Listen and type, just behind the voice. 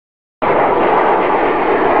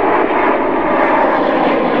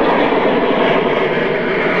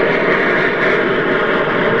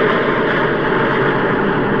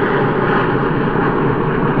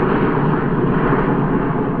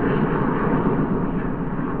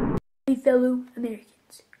My fellow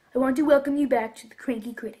Americans, I want to welcome you back to the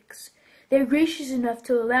Cranky Critics. They are gracious enough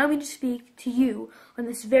to allow me to speak to you on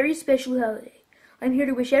this very special holiday. I'm here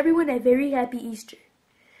to wish everyone a very happy Easter.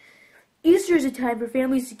 Easter is a time for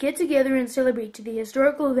families to get together and celebrate the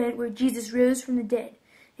historical event where Jesus rose from the dead.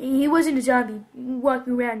 He wasn't a zombie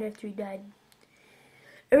walking around after he died.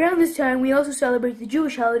 Around this time, we also celebrate the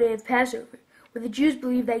Jewish holiday of Passover, where the Jews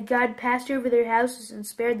believe that God passed over their houses and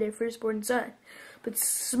spared their firstborn son, but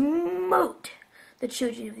smote the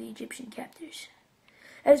children of the Egyptian captors.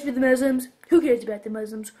 As for the Muslims, who cares about the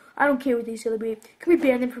Muslims? I don't care what they celebrate. Can we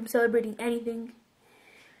ban them from celebrating anything?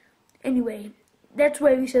 Anyway, that's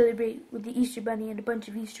why we celebrate with the Easter Bunny and a bunch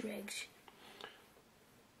of Easter eggs.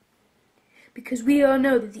 Because we all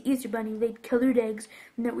know that the Easter Bunny laid colored eggs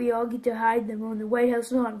and that we all get to hide them on the White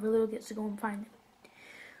House lawn for little kids to go and find them.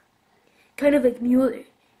 Kind of like Mueller.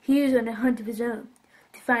 He is on a hunt of his own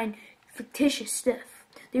to find fictitious stuff.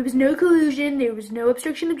 There was no collusion, there was no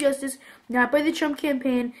obstruction of justice, not by the Trump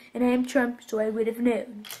campaign, and I am Trump, so I would have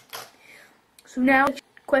known. So now,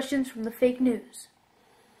 questions from the fake news.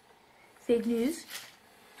 Fake news?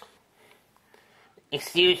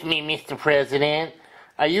 Excuse me, Mr. President.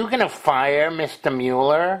 Are you going to fire Mr.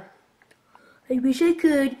 Mueller? I wish I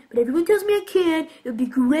could, but everyone tells me I can't. It would be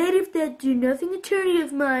great if that do-nothing attorney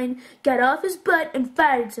of mine got off his butt and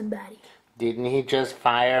fired somebody. Didn't he just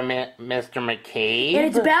fire Mr. McCabe? And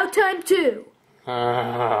it's about time, too.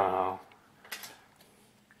 Oh.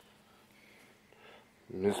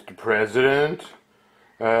 Mr. President,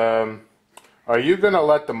 are you going to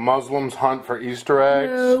let the Muslims hunt for Easter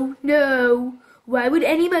eggs? No. Why would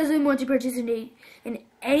any Muslim want to participate in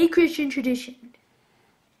any Christian tradition?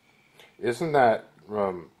 Isn't that,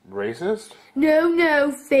 racist?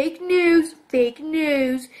 No. Fake news.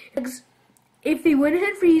 If they want to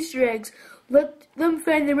hunt for Easter eggs, let them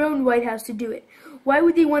find their own White House to do it. Why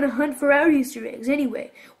would they want to hunt for our Easter eggs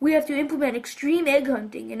anyway? We have to implement extreme egg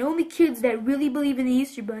hunting, and only kids that really believe in the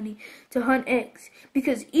Easter Bunny to hunt eggs.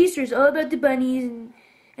 Because Easter is all about the bunnies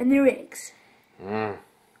and their eggs.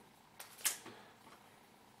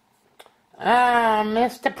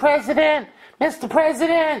 Mr. President,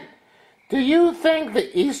 do you think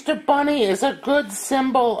the Easter Bunny is a good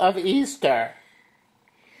symbol of Easter?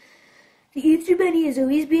 The Easter Bunny has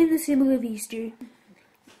always been the symbol of Easter.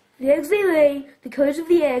 The eggs they lay, the colors of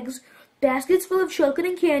the eggs, baskets full of chocolate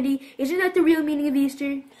and candy, isn't that the real meaning of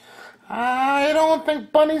Easter? I don't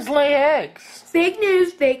think bunnies lay eggs. Fake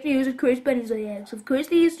news, of course bunnies lay eggs. Of course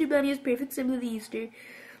the Easter Bunny is a perfect symbol of Easter.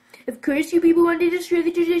 Of course you people want to destroy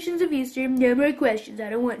the traditions of Easter. No more questions,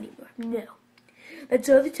 I don't want any more. No. That's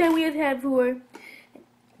all the time we have had for.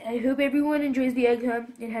 I hope everyone enjoys the egg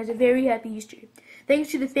hunt and has a very happy Easter.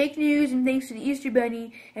 Thanks to the fake news, and thanks to the Easter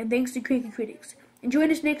Bunny, and thanks to Cranky Critics. And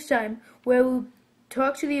join us next time, where we'll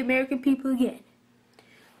talk to the American people again.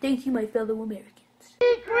 Thank you, my fellow Americans.